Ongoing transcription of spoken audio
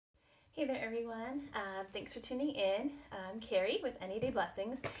Hey there everyone, thanks for tuning in. I'm Carrie with Any Day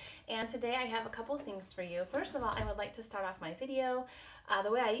Blessings, and today I have a couple things for you. First of all, I would like to start off my video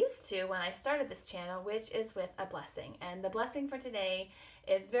the way I used to when I started this channel, which is with a blessing. And the blessing for today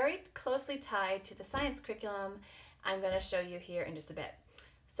is very closely tied to the science curriculum I'm going to show you here in just a bit.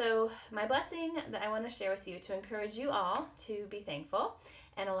 So my blessing that I want to share with you to encourage you all to be thankful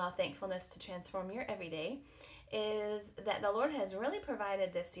and allow thankfulness to transform your everyday is that the Lord has really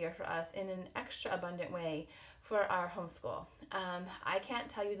provided this year for us in an extra abundant way for our homeschool. I can't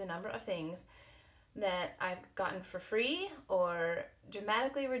tell you the number of things that I've gotten for free or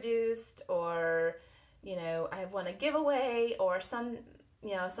dramatically reduced, or I've won a giveaway or something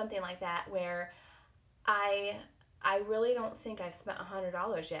like that, where I really don't think I've spent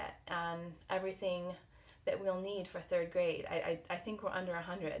 $100 yet on everything that we'll need for third grade. I think we're under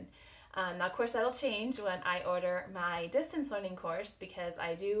 100. Now, of course, that'll change when I order my distance learning course, because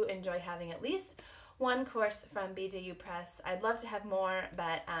I do enjoy having at least one course from BJU Press. I'd love to have more,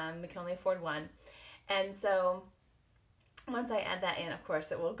 but we can only afford one. And so once I add that in, of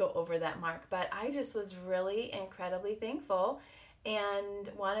course, it will go over that mark. But I just was really incredibly thankful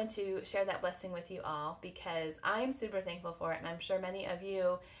and wanted to share that blessing with you all, because I'm super thankful for it, and I'm sure many of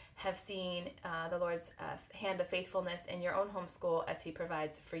you have seen the Lord's hand of faithfulness in your own homeschool as He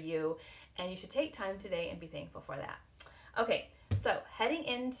provides for you, and you should take time today and be thankful for that. Okay, so heading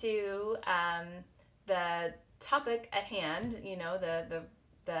into the topic at hand,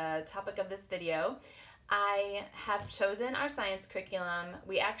 the topic of this video, I have chosen our science curriculum.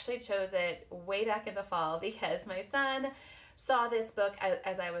 We actually chose it way back in the fall because my son saw this book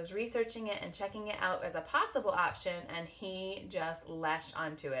as I was researching it and checking it out as a possible option, and he just lashed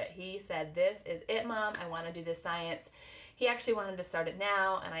onto it. He said, "This is it, Mom. I want to do this science." He actually wanted to start it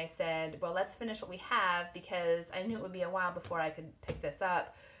now, and I said, well, let's finish what we have, because I knew it would be a while before I could pick this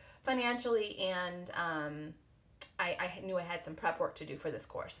up financially, and I knew I had some prep work to do for this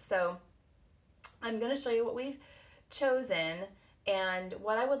course. So I'm going to show you what we've chosen, and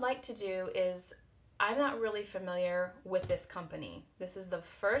what I would like to do is, I'm not really familiar with this company. This is the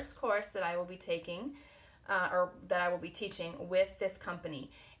first course that I will be taking or that I will be teaching with this company,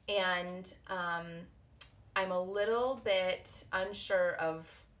 and I'm a little bit unsure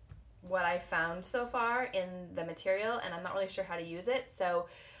of what I found so far in the material, and I'm not really sure how to use it. So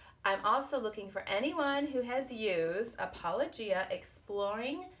I'm also looking for anyone who has used Apologia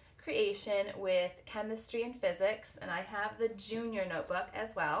Exploring Creation with Chemistry and Physics, and I have the junior notebook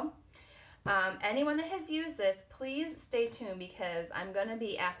as well. Anyone that has used this, please stay tuned, because I'm going to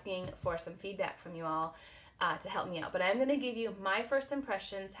be asking for some feedback from you all to help me out. But I'm going to give you my first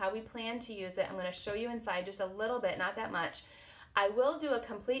impressions, how we plan to use it. I'm going to show you inside just a little bit, not that much. I will do a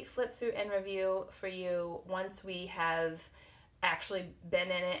complete flip through and review for you once we have actually been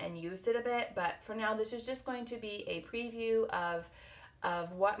in it and used it a bit. But for now, this is just going to be a preview of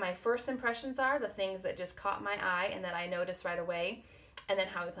what my first impressions are, the things that just caught my eye and that I noticed right away, and then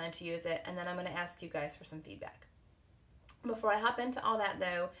how we plan to use it, and then I'm going to ask you guys for some feedback. Before I hop into all that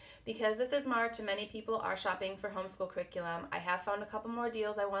though, because this is March and many people are shopping for homeschool curriculum, I have found a couple more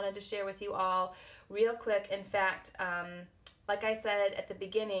deals I wanted to share with you all real quick. In fact, like I said at the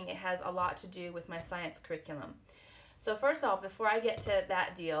beginning, it has a lot to do with my science curriculum. So first off, before I get to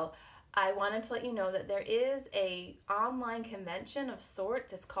that deal, I wanted to let you know that there is a online convention of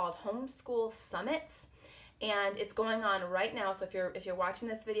sorts. It's called Homeschool Summits, and it's going on right now. So if you're watching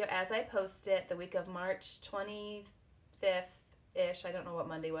this video as I post it, the week of March 25th-ish, I don't know what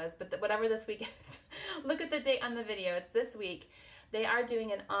Monday was, but whatever this week is, look at the date on the video. It's this week. They are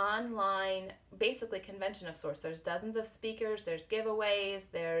doing an online, basically, convention of sorts. There's dozens of speakers, there's giveaways,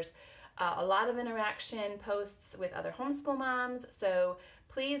 there's a lot of interaction, posts with other homeschool moms. So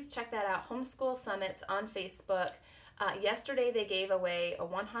please check that out, Homeschool Summits on Facebook. Yesterday they gave away a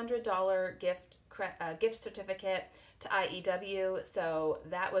 $100 gift certificate to IEW, so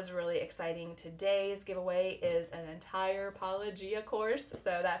that was really exciting. Today's giveaway is an entire Apologia course,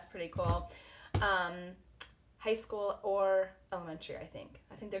 so that's pretty cool. High school or elementary, I think.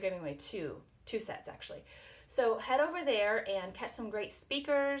 I think they're giving away two sets actually. So head over there and catch some great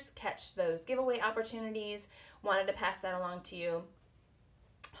speakers, catch those giveaway opportunities. Wanted to pass that along to you.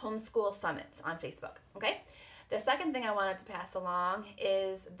 Homeschool Summits on Facebook, okay? The second thing I wanted to pass along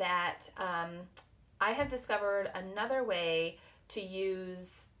is that I have discovered another way to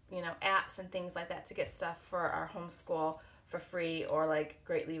use, apps and things like that to get stuff for our homeschool for free or like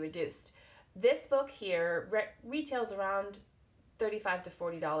greatly reduced. This book here retails around $35 to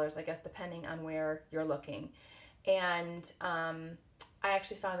 $40, I guess, depending on where you're looking. And I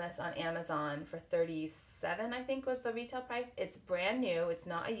actually found this on Amazon for $37, I think was the retail price. It's brand new. It's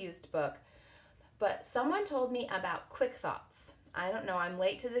not a used book. But someone told me about Quick Thoughts. I don't know. I'm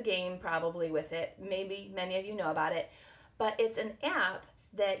late to the game probably with it. Maybe many of you know about it. But it's an app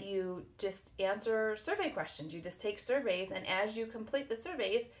that you just answer survey questions. You just take surveys, and as you complete the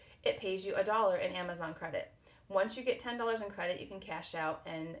surveys, it pays you $1 in Amazon credit. Once you get $10 in credit, you can cash out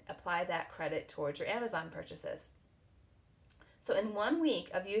and apply that credit towards your Amazon purchases. So in 1 week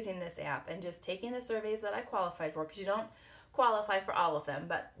of using this app and just taking the surveys that I qualified for, because you don't qualify for all of them,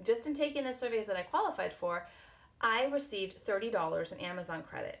 but just in taking the surveys that I qualified for, I received $30 in Amazon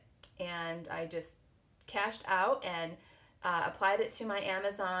credit. And I just cashed out and applied it to my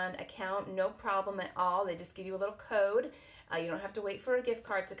Amazon account, no problem at all. They just give you a little code. You don't have to wait for a gift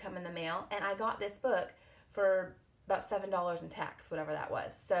card to come in the mail. And I got this book for about $7 in tax, whatever that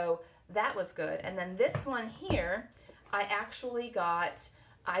was. So that was good. And then this one here, I actually got,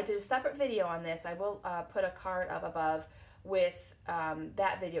 I did a separate video on this. I will put a card up above with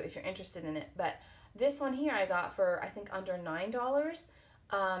that video if you're interested in it. But this one here I got for, I think, under $9.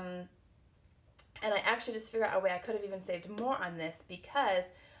 And I actually just figured out a way I could have even saved more on this, because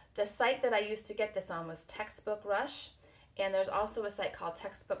the site that I used to get this on was Textbook Rush. And there's also a site called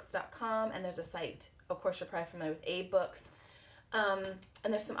textbooks.com, and there's a site, of course you're probably familiar with AbeBooks.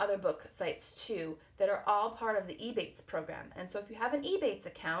 And there's some other book sites too that are all part of the Ebates program. And so if you have an Ebates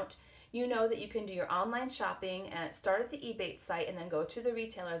account, you know that you can do your online shopping and start at the Ebates site and then go to the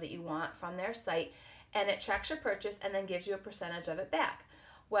retailer that you want from their site, and it tracks your purchase and then gives you a percentage of it back.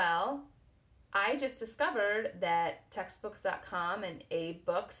 Well, I just discovered that textbooks.com and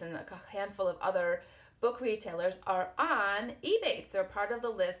AbeBooks and a handful of other book retailers are on Ebates. They're part of the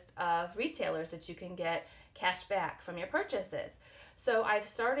list of retailers that you can get cash back from your purchases. So I've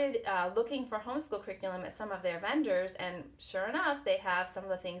started looking for homeschool curriculum at some of their vendors, and sure enough, they have some of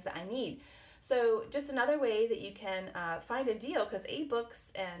the things that I need. So just another way that you can find a deal, because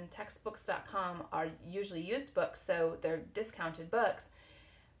AbeBooks and textbooks.com are usually used books, so they're discounted books,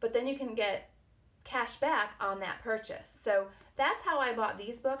 but then you can get cash back on that purchase. So that's how I bought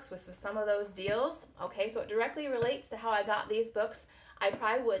these books, with some of those deals. Okay, so it directly relates to how I got these books. I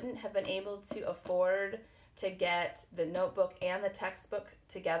probably wouldn't have been able to afford to get the notebook and the textbook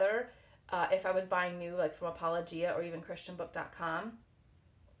together if I was buying new, like from Apologia or even christianbook.com.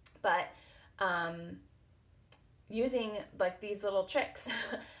 But using like these little tricks,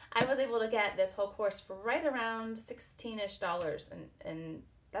 I was able to get this whole course for right around $16-ish, and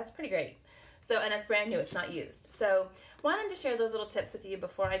that's pretty great. So, and it's brand new, it's not used. So wanted to share those little tips with you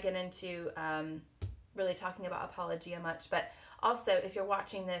before I get into really talking about Apologia much. But also, if you're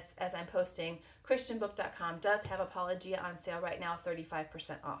watching this as I'm posting, christianbook.com does have Apologia on sale right now,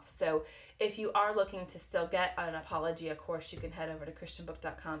 35% off. So if you are looking to still get an Apologia course, you can head over to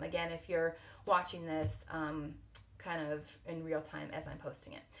christianbook.com. Again, if you're watching this kind of in real time as I'm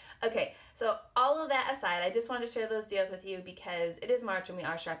posting it. Okay, so all of that aside, I just wanted to share those deals with you because it is March and we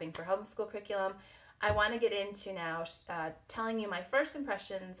are shopping for homeschool curriculum. I want to get into now telling you my first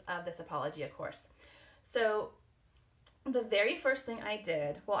impressions of this Apologia course. So the very first thing I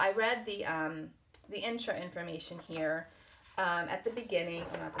did, well, I read the intro information here at the beginning,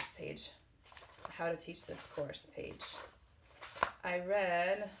 oh, not this page, how to teach this course page. I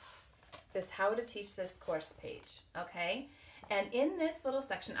read this how to teach this course page, okay? And in this little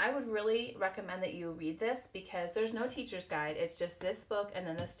section, I would really recommend that you read this because there's no teacher's guide. It's just this book and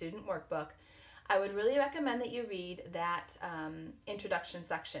then the student workbook. I would really recommend that you read that introduction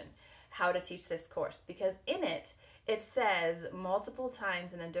section, how to teach this course, because in it, it says multiple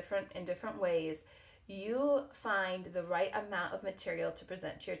times and in different ways, you find the right amount of material to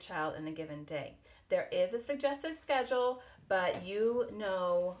present to your child in a given day. There is a suggested schedule, but you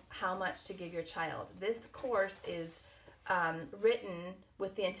know how much to give your child. This course is written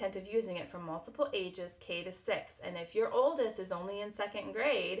with the intent of using it from multiple ages, K to 6. And if your oldest is only in 2nd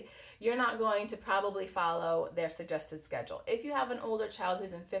grade, you're not going to probably follow their suggested schedule. If you have an older child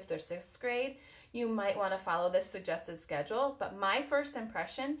who's in 5th or 6th grade, you might want to follow this suggested schedule. But my first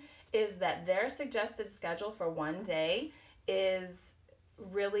impression is that their suggested schedule for one day is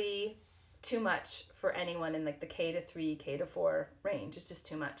really too much for anyone in like the K to 3, K to 4 range. It's just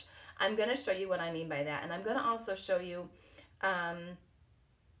too much. I'm going to show you what I mean by that. And I'm going to also show you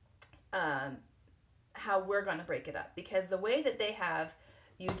how we're going to break it up. Because the way that they have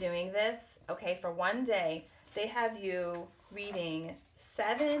you doing this, okay, for one day, they have you reading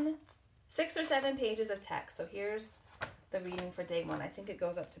 6 or 7 pages of text. So here's the reading for day 1. I think it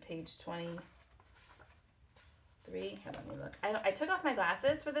goes up to page 23. Hold on, let me look. I took off my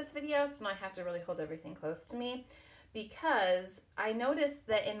glasses for this video, so now I have to really hold everything close to me. because I noticed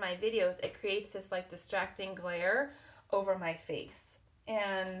that in my videos it creates this like distracting glare over my face.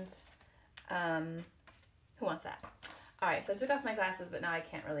 And who wants that? All right, so I took off my glasses, but now I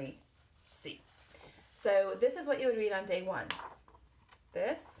can't really see. So this is what you would read on day 1.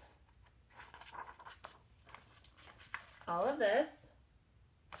 This, all of this,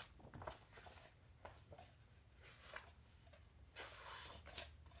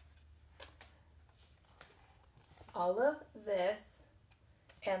 all of this,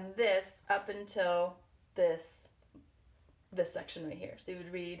 and this up until this section right here. So you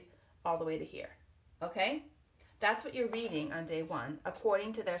would read all the way to here, okay? That's what you're reading on day 1,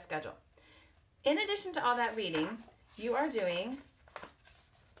 according to their schedule. In addition to all that reading, you are doing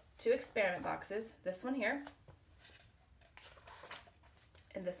 2 experiment boxes, this one here,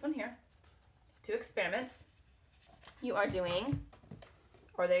 and this one here, 2 experiments. You are doing,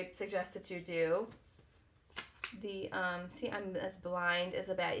 or they suggest that you do, the, see, I'm as blind as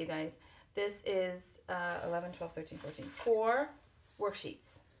a bat, you guys. This is 11, 12, 13, 14, 4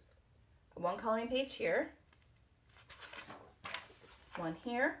 worksheets. 1 coloring page here, 1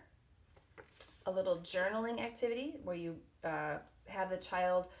 here, a little journaling activity where you have the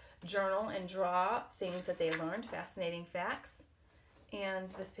child journal and draw things that they learned, fascinating facts, and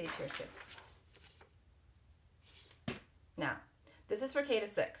this page here too. Now, this is for K to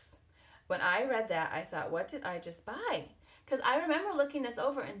 6. When I read that, I thought, what did I just buy? Because I remember looking this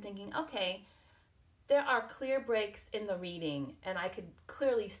over and thinking, okay, there are clear breaks in the reading, and I could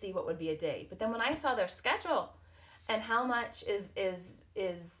clearly see what would be a day. But then when I saw their schedule and how much is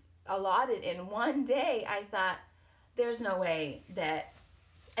allotted in one day, I thought, there's no way that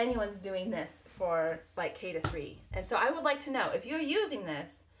anyone's doing this for like K to 3. And so I would like to know, if you're using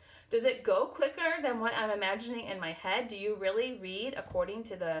this, does it go quicker than what I'm imagining in my head? Do you really read according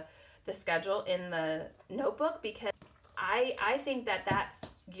to the schedule in the notebook? Because I think that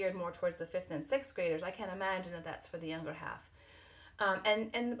that's geared more towards the 5th and 6th graders. I can't imagine that that's for the younger half.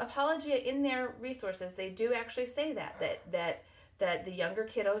 And Apologia, in their resources, they do actually say that the younger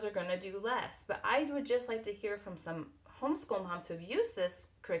kiddos are going to do less. But I would just like to hear from some homeschool moms who've used this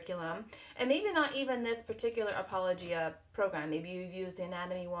curriculum, and maybe not even this particular Apologia program. Maybe you've used the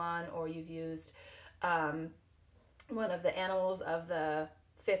anatomy one, or you've used one of the animals of the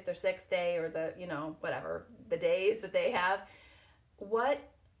 5th or 6th day, or the, you know, whatever the days that they have. What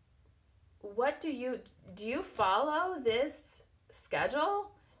do you follow this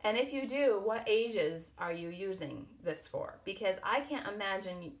schedule? And if you do, what ages are you using this for? Because I can't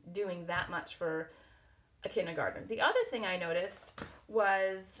imagine doing that much for a kindergartner. The other thing I noticed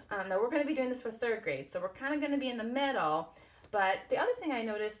was, now we're going to be doing this for 3rd grade, so we're kind of going to be in the middle, but the other thing I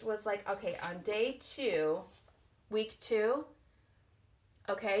noticed was, like, okay, on day 2, week 2,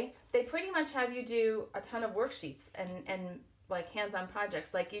 okay, they pretty much have you do a ton of worksheets and like hands-on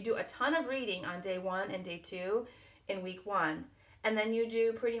projects. Like, you do a ton of reading on day 1 and day 2 in week 1, and then you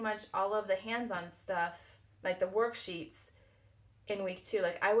do pretty much all of the hands-on stuff, like the worksheets, in week 2.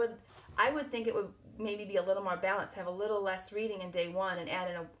 Like, I would think it would maybe be a little more balanced, have a little less reading in day 1 and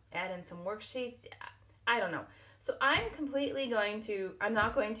add in some worksheets. I don't know. So I'm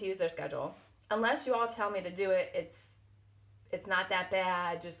not going to use their schedule. Unless you all tell me to do it, it's not that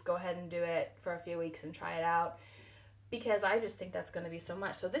bad. Just go ahead and do it for a few weeks and try it out, because I just think that's going to be so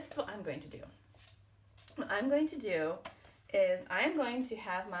much. So this is what I'm going to do. What I'm going to do is I'm going to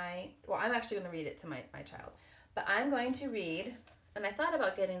have I'm actually going to read it to my child, but I'm going to read, and I thought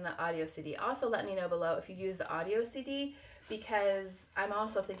about getting the audio CD. Also, let me know below if you use the audio CD, because I'm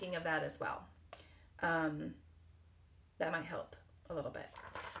also thinking of that as well. That might help a little bit.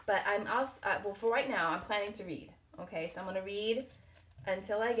 But I'm also, well, for right now, I'm planning to read. Okay, so I'm going to read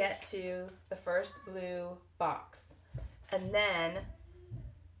until I get to the first blue box. And then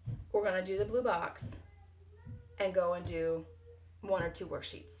we're going to do the blue box and go and do 1 or 2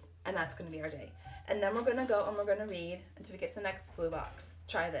 worksheets. And that's going to be our day. And then we're going to go and we're going to read until we get to the next blue box.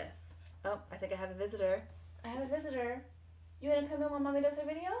 Try this. Oh, I think I have a visitor. I have a visitor. You want to come in while Mommy does her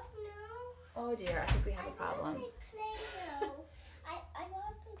video? No. Oh dear, I think we have a problem. I want Play-Doh. I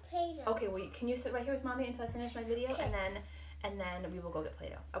want Play-Doh. Okay, well, can you sit right here with Mommy until I finish my video? Okay. And then we will go get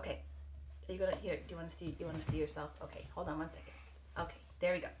Play-Doh. Okay. Are you gonna here? Do you want to see yourself? Okay, hold on 1 second. Okay,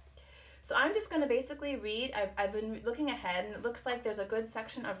 there we go. So I'm just gonna basically read. I've been looking ahead, and it looks like there's a good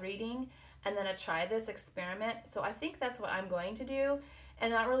section of reading and then a try this experiment. So I think that's what I'm going to do,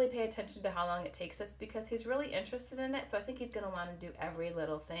 and not really pay attention to how long it takes us, because he's really interested in it. So I think he's gonna want to do every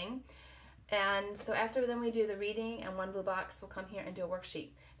little thing. And so after then we do the reading and 1 blue box, we'll come here and do a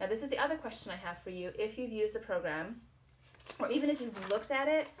worksheet. Now this is the other question I have for you. If you've used the program, or even if you've looked at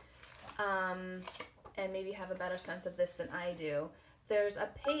it, and maybe have a better sense of this than I do, there's a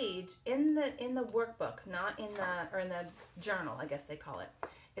page in the workbook, not in the journal, I guess they call it.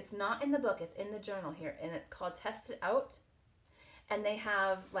 It's not in the book, it's in the journal here, and it's called Test It Out. And they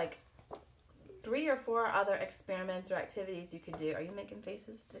have like 3 or 4 other experiments or activities you could do. Are you making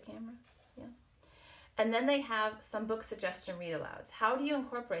faces to the camera? Yeah. And then they have some book suggestion read alouds. How do you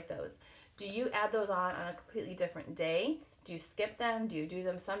incorporate those? Do you add those on a completely different day? Do you skip them? Do you do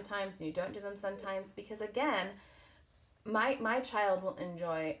them sometimes and you don't do them sometimes? Because again, my child will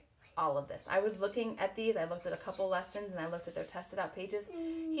enjoy all of this. I was looking at these, I looked at a couple lessons and I looked at their tested out pages.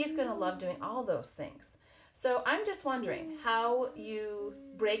 He's gonna love doing all those things. So I'm just wondering how you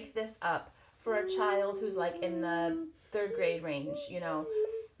break this up for a child who's like in the 3rd grade range, you know,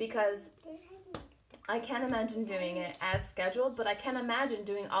 because I can't imagine doing it as scheduled, but I can imagine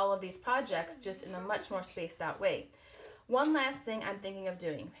doing all of these projects just in a much more spaced out way. One last thing I'm thinking of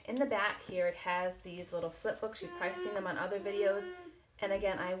doing. In the back here, it has these little flip books. You've probably seen them on other videos. And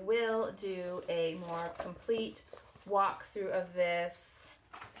again, I will do a more complete walkthrough of this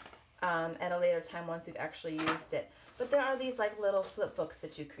at a later time once we've actually used it. But there are these like little flip books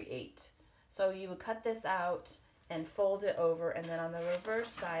that you create. So you would cut this out and fold it over, and then on the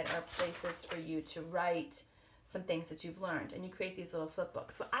reverse side are places for you to write some things that you've learned, and you create these little flip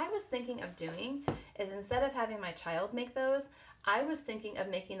books. What I was thinking of doing is, instead of having my child make those, I was thinking of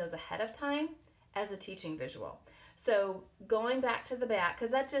making those ahead of time as a teaching visual. So going back to the back,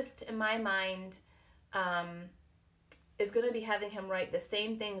 because that just, in my mind, is going to be having him write the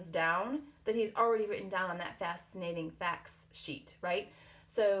same things down that he's already written down on that fascinating facts sheet, right?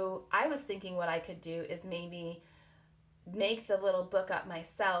 So I was thinking what I could do is maybe make the little book up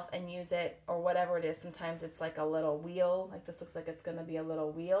myself and use it, or whatever it is. Sometimes it's like a little wheel, like this looks like it's going to be a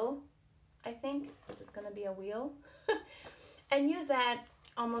little wheel, I think. This is going to be a wheel. And use that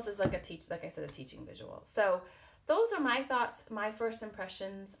almost as like like I said, a teaching visual. So those are my thoughts, my first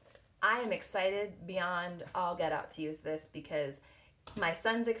impressions. I am excited beyond all get out to use this because my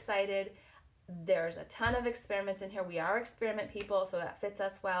son's excited. There's a ton of experiments in here. We are experiment people, so that fits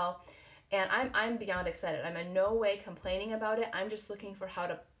us well. And I'm beyond excited. I'm in no way complaining about it. I'm just looking for how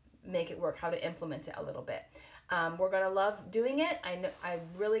to make it work, how to implement it a little bit. We're gonna love doing it. I'm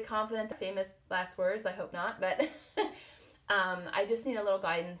really confident. The famous last words, I hope not, but I just need a little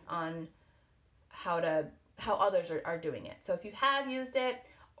guidance on how others are doing it. So if you have used it,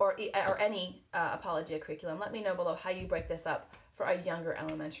 or any Apologia curriculum, let me know below how you break this up for a younger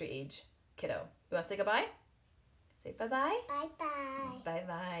elementary age kiddo. You want to say goodbye? Say bye-bye. Bye-bye.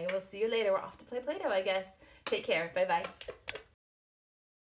 Bye-bye. We'll see you later. We're off to play Play-Doh, I guess. Take care. Bye-bye.